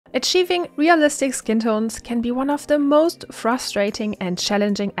Achieving realistic skin tones can be one of the most frustrating and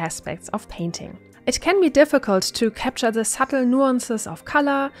challenging aspects of painting. It can be difficult to capture the subtle nuances of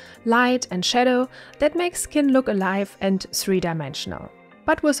color, light and shadow that make skin look alive and three-dimensional.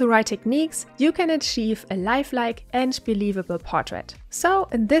 But with the right techniques, you can achieve a lifelike and believable portrait. So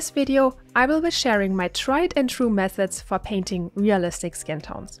in this video, I will be sharing my tried and true methods for painting realistic skin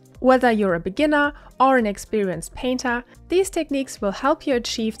tones. Whether you're a beginner or an experienced painter, these techniques will help you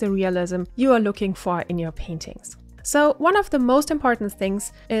achieve the realism you are looking for in your paintings. So one of the most important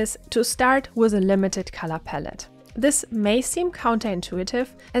things is to start with a limited color palette. This may seem counterintuitive,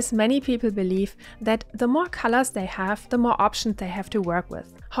 as many people believe that the more colors they have, the more options they have to work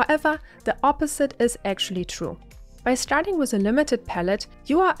with. However, the opposite is actually true. By starting with a limited palette,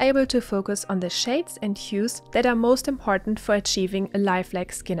 you are able to focus on the shades and hues that are most important for achieving a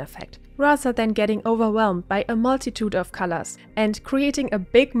lifelike skin effect, rather than getting overwhelmed by a multitude of colors and creating a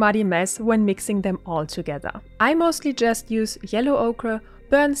big muddy mess when mixing them all together. I mostly just use yellow ochre,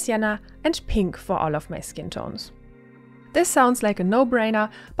 burnt sienna and pink for all of my skin tones. This sounds like a no-brainer,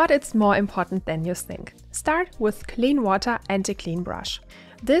 but it's more important than you think. Start with clean water and a clean brush.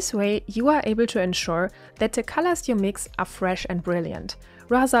 This way, you are able to ensure that the colors you mix are fresh and brilliant,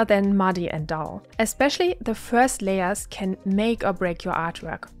 rather than muddy and dull. Especially the first layers can make or break your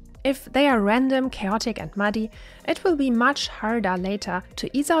artwork. If they are random, chaotic and muddy, it will be much harder later to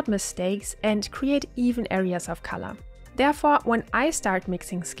ease out mistakes and create even areas of color. Therefore, when I start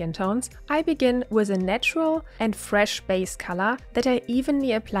mixing skin tones, I begin with a natural and fresh base color that I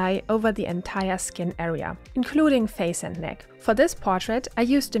evenly apply over the entire skin area, including face and neck. For this portrait, I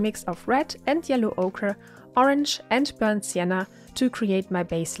used a mix of red and yellow ochre, orange and burnt sienna to create my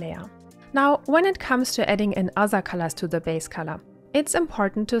base layer. Now, when it comes to adding in other colors to the base color, it's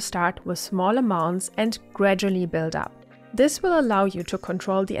important to start with small amounts and gradually build up. This will allow you to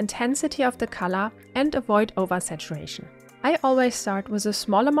control the intensity of the color and avoid oversaturation. I always start with a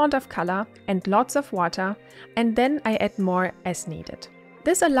small amount of color and lots of water, and then I add more as needed.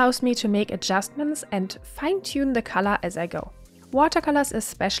 This allows me to make adjustments and fine-tune the color as I go. Watercolors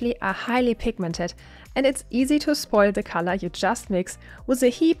especially are highly pigmented, and it's easy to spoil the color you just mix with a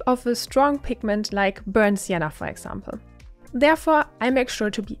heap of a strong pigment like burnt sienna, for example. Therefore, I make sure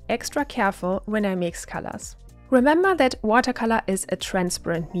to be extra careful when I mix colors. Remember that watercolor is a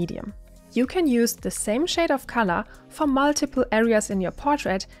transparent medium. You can use the same shade of color for multiple areas in your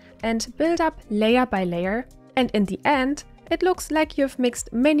portrait and build up layer by layer, and in the end, it looks like you've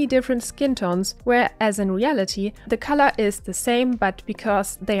mixed many different skin tones, whereas in reality, the color is the same, but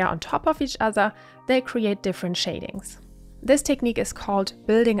because they are on top of each other, they create different shadings. This technique is called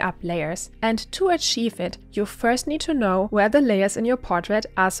building up layers, and to achieve it, you first need to know where the layers in your portrait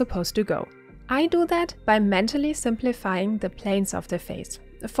are supposed to go. I do that by mentally simplifying the planes of the face,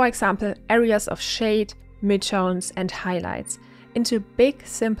 for example, areas of shade, midtones and highlights, into big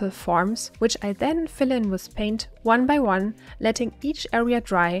simple forms, which I then fill in with paint one by one, letting each area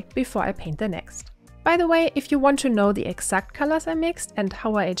dry before I paint the next. By the way, if you want to know the exact colors I mixed and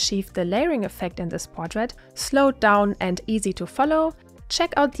how I achieved the layering effect in this portrait, slowed down and easy to follow,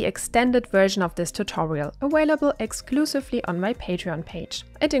 check out the extended version of this tutorial, available exclusively on my Patreon page.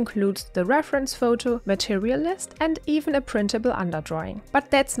 It includes the reference photo, material list and even a printable underdrawing. But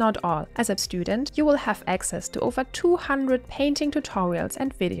that's not all. As a student, you will have access to over 200 painting tutorials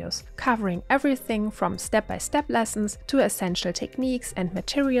and videos, covering everything from step-by-step lessons to essential techniques and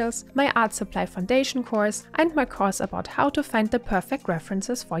materials, my art supply foundation course, and my course about how to find the perfect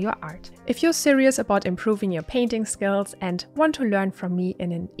references for your art. If you're serious about improving your painting skills and want to learn from me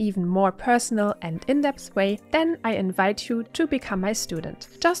in an even more personal and in-depth way, then I invite you to become my student.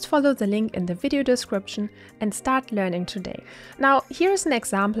 Just follow the link in the video description and start learning today. Now, here's an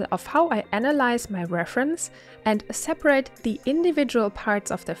example of how I analyze my reference and separate the individual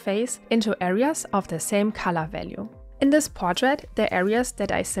parts of the face into areas of the same color value. In this portrait, the areas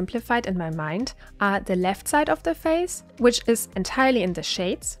that I simplified in my mind are the left side of the face, which is entirely in the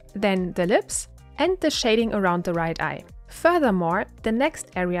shades, then the lips, and the shading around the right eye. Furthermore, the next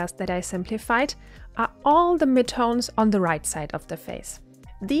areas that I simplified are all the midtones on the right side of the face.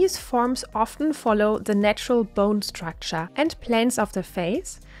 These forms often follow the natural bone structure and planes of the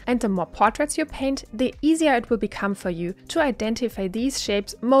face, and the more portraits you paint, the easier it will become for you to identify these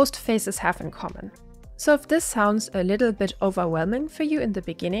shapes most faces have in common. So if this sounds a little bit overwhelming for you in the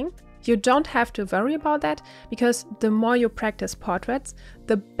beginning, you don't have to worry about that, because the more you practice portraits,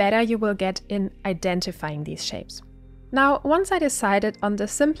 the better you will get in identifying these shapes. Now, once I decided on the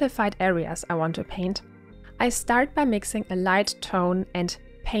simplified areas I want to paint, I start by mixing a light tone and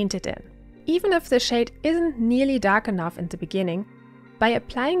paint it in. Even if the shade isn't nearly dark enough in the beginning, By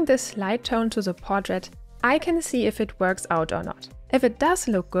applying this light tone to the portrait, I can see if it works out or not. If it does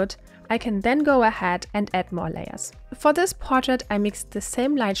look good, I can then go ahead and add more layers. For this portrait, I mixed the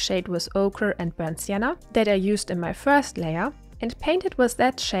same light shade with ochre and burnt sienna that I used in my first layer and painted with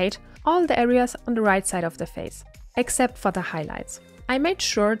that shade all the areas on the right side of the face, except for the highlights. I made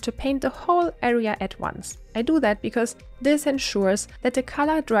sure to paint the whole area at once. I do that because this ensures that the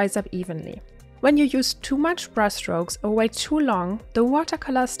color dries up evenly. When you use too much brush strokes or wait too long, the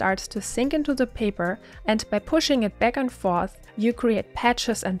watercolor starts to sink into the paper, and by pushing it back and forth, you create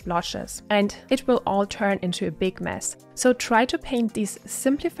patches and blotches, and it will all turn into a big mess. So try to paint these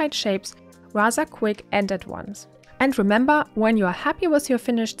simplified shapes rather quick and at once. And remember, when you are happy with your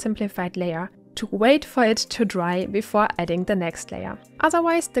finished simplified layer, to wait for it to dry before adding the next layer.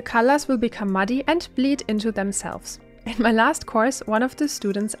 Otherwise, the colors will become muddy and bleed into themselves. In my last course, one of the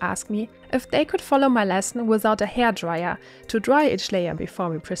students asked me if they could follow my lesson without a hairdryer to dry each layer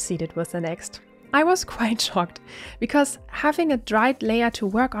before we proceeded with the next. I was quite shocked, because having a dried layer to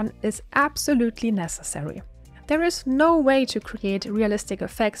work on is absolutely necessary. There is no way to create realistic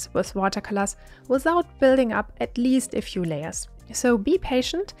effects with watercolors without building up at least a few layers. So be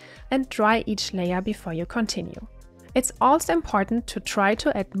patient and dry each layer before you continue. It's also important to try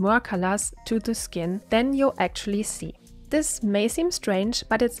to add more colors to the skin than you actually see. This may seem strange,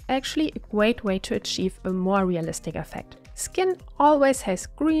 but it's actually a great way to achieve a more realistic effect. Skin always has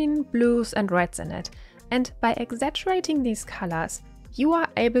green, blues and reds in it, and by exaggerating these colors, you are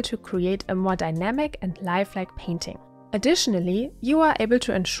able to create a more dynamic and lifelike painting. Additionally, you are able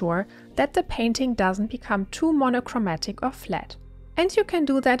to ensure that the painting doesn't become too monochromatic or flat. And you can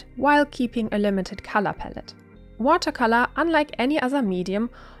do that while keeping a limited color palette. Watercolor, unlike any other medium,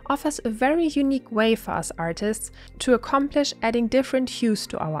 offers a very unique way for us artists to accomplish adding different hues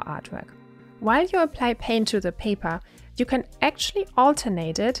to our artwork. While you apply paint to the paper, you can actually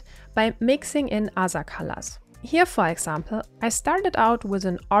alternate it by mixing in other colors. Here, for example, I started out with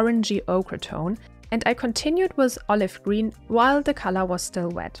an orangey ochre tone and I continued with olive green while the color was still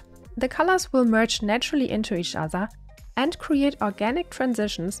wet. The colors will merge naturally into each other and create organic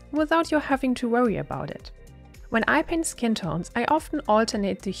transitions without you having to worry about it. When I paint skin tones, I often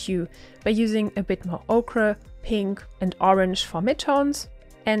alternate the hue by using a bit more ochre, pink and orange for midtones,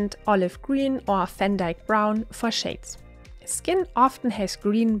 and olive green or Van Dyke brown for shades. Skin often has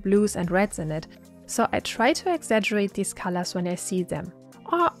green, blues and reds in it, so I try to exaggerate these colors when I see them,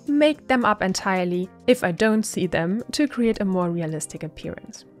 or make them up entirely if I don't see them to create a more realistic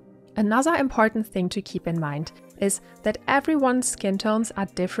appearance. Another important thing to keep in mind is that everyone's skin tones are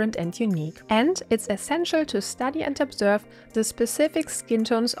different and unique, and it's essential to study and observe the specific skin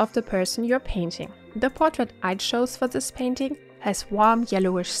tones of the person you're painting. The portrait I chose for this painting has warm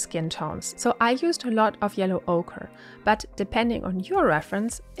yellowish skin tones, so I used a lot of yellow ochre, but depending on your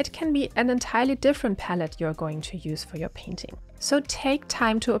reference, it can be an entirely different palette you're going to use for your painting. So take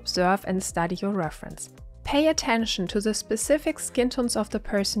time to observe and study your reference. Pay attention to the specific skin tones of the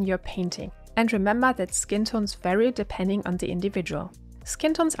person you're painting, and remember that skin tones vary depending on the individual.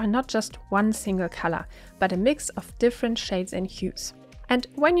 Skin tones are not just one single color, but a mix of different shades and hues. And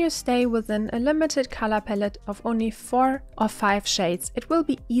when you stay within a limited color palette of only 4 or 5 shades, it will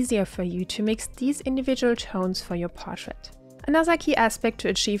be easier for you to mix these individual tones for your portrait. Another key aspect to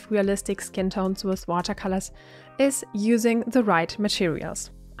achieve realistic skin tones with watercolors is using the right materials.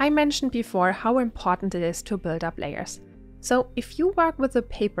 I mentioned before how important it is to build up layers. So if you work with a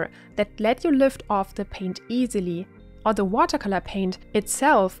paper that let you lift off the paint easily, or the watercolor paint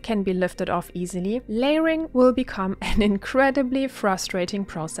itself can be lifted off easily, layering will become an incredibly frustrating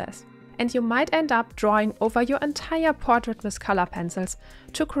process. And you might end up drawing over your entire portrait with color pencils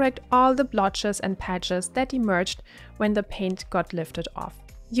to correct all the blotches and patches that emerged when the paint got lifted off.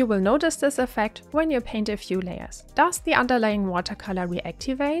 You will notice this effect when you paint a few layers. Does the underlying watercolor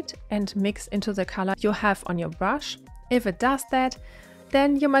reactivate and mix into the color you have on your brush? If it does that,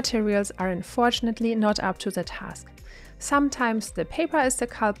 then your materials are unfortunately not up to the task. Sometimes the paper is the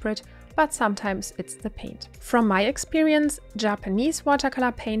culprit, but sometimes it's the paint. From my experience, Japanese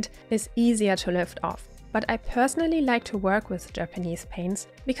watercolor paint is easier to lift off, but I personally like to work with Japanese paints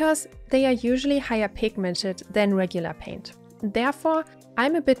because they are usually higher pigmented than regular paint. Therefore,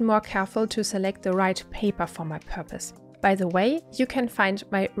 I'm a bit more careful to select the right paper for my purpose. By the way, you can find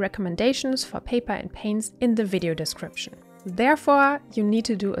my recommendations for paper and paints in the video description. Therefore, you need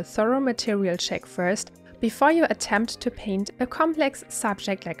to do a thorough material check first before you attempt to paint a complex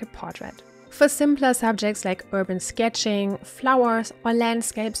subject like a portrait. For simpler subjects like urban sketching, flowers or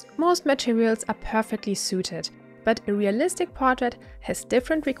landscapes, most materials are perfectly suited, but a realistic portrait has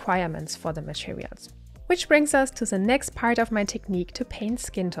different requirements for the materials. Which brings us to the next part of my technique to paint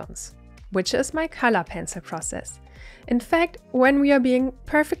skin tones, which is my color pencil process. In fact, when we are being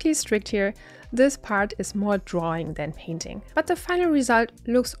perfectly strict here, this part is more drawing than painting. But the final result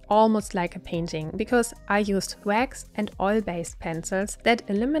looks almost like a painting because I used wax and oil-based pencils that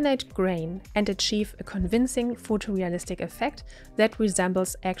eliminate grain and achieve a convincing photorealistic effect that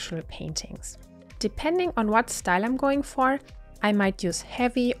resembles actual paintings. Depending on what style I'm going for, I might use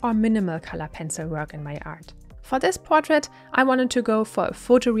heavy or minimal color pencil work in my art. For this portrait, I wanted to go for a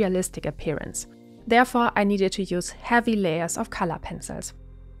photorealistic appearance. Therefore, I needed to use heavy layers of color pencils.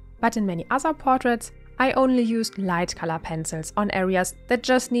 But in many other portraits, I only used light color pencils on areas that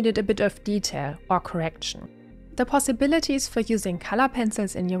just needed a bit of detail or correction. The possibilities for using color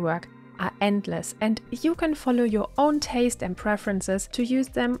pencils in your work are endless, and you can follow your own taste and preferences to use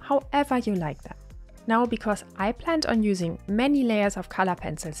them however you like them. Now, because I planned on using many layers of color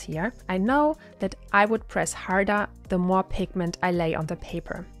pencils here, I know that I would press harder the more pigment I lay on the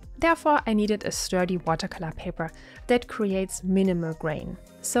paper. Therefore, I needed a sturdy watercolor paper that creates minimal grain.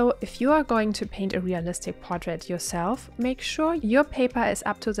 So if you are going to paint a realistic portrait yourself, make sure your paper is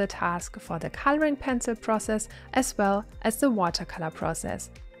up to the task for the coloring pencil process as well as the watercolor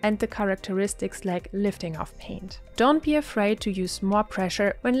process and the characteristics like lifting off paint. Don't be afraid to use more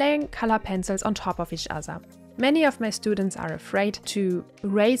pressure when laying color pencils on top of each other. Many of my students are afraid to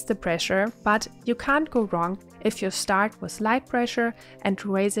raise the pressure, but you can't go wrong if you start with light pressure and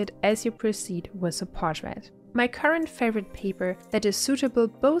raise it as you proceed with the portrait. My current favorite paper that is suitable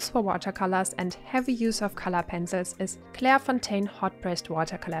both for watercolors and heavy use of color pencils is Clairefontaine hot-pressed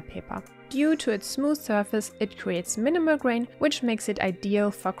watercolor paper. Due to its smooth surface, it creates minimal grain, which makes it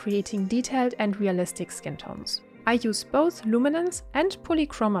ideal for creating detailed and realistic skin tones. I use both luminance and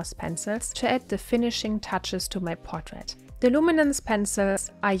polychromos pencils to add the finishing touches to my portrait. The luminance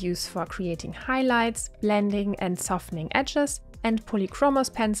pencils I use for creating highlights, blending and softening edges, and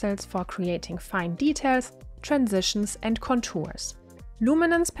polychromos pencils for creating fine details, transitions and contours.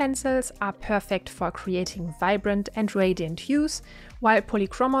 Luminance pencils are perfect for creating vibrant and radiant hues, while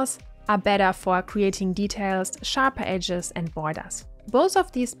polychromos are better for creating details, sharper edges and borders. Both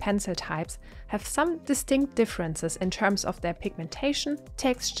of these pencil types have some distinct differences in terms of their pigmentation,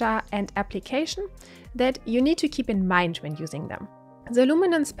 texture and application that you need to keep in mind when using them. The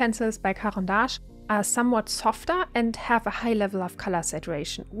luminance pencils by Caran d'Ache are somewhat softer and have a high level of color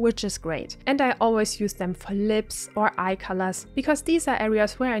saturation, which is great. And I always use them for lips or eye colors because these are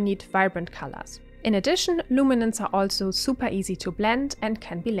areas where I need vibrant colors. In addition, luminance are also super easy to blend and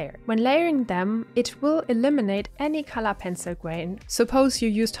can be layered. When layering them, it will eliminate any color pencil grain. Suppose you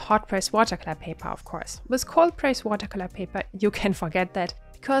used hot-pressed watercolor paper, of course. With cold-pressed watercolor paper, you can forget that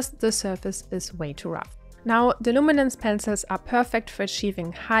because the surface is way too rough. Now, the luminance pencils are perfect for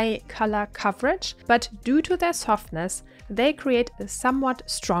achieving high color coverage, but due to their softness, they create a somewhat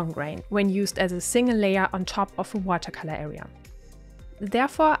strong grain when used as a single layer on top of a watercolor area.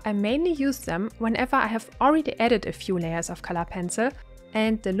 Therefore, I mainly use them whenever I have already added a few layers of color pencil,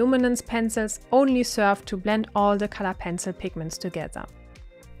 and the luminance pencils only serve to blend all the color pencil pigments together.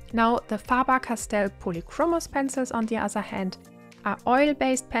 Now, the Faber-Castell polychromos pencils, on the other hand, are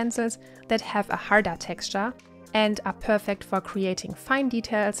oil-based pencils that have a harder texture and are perfect for creating fine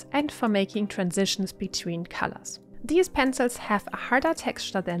details and for making transitions between colors. These pencils have a harder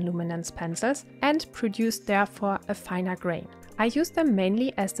texture than luminance pencils and produce therefore a finer grain. I use them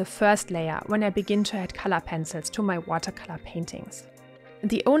mainly as the first layer when I begin to add color pencils to my watercolor paintings.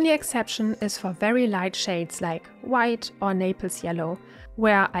 The only exception is for very light shades like white or Naples yellow,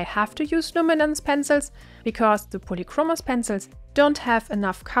 where I have to use luminance pencils because the polychromos pencils don't have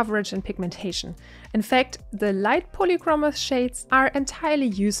enough coverage and pigmentation. In fact, the light polychromos shades are entirely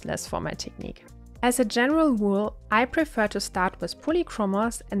useless for my technique. As a general rule, I prefer to start with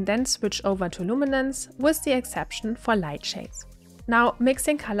polychromos and then switch over to luminance, with the exception for light shades. Now,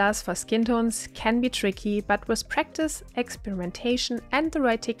 mixing colors for skin tones can be tricky, but with practice, experimentation and the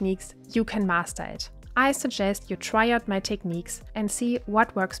right techniques, you can master it. I suggest you try out my techniques and see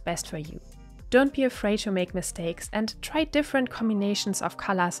what works best for you. Don't be afraid to make mistakes and try different combinations of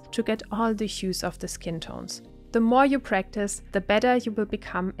colors to get all the hues of the skin tones. The more you practice, the better you will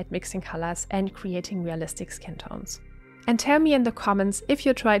become at mixing colors and creating realistic skin tones. And tell me in the comments if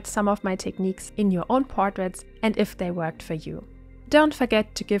you tried some of my techniques in your own portraits and if they worked for you. Don't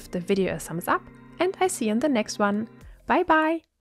forget to give the video a thumbs up, and I see you in the next one. Bye bye!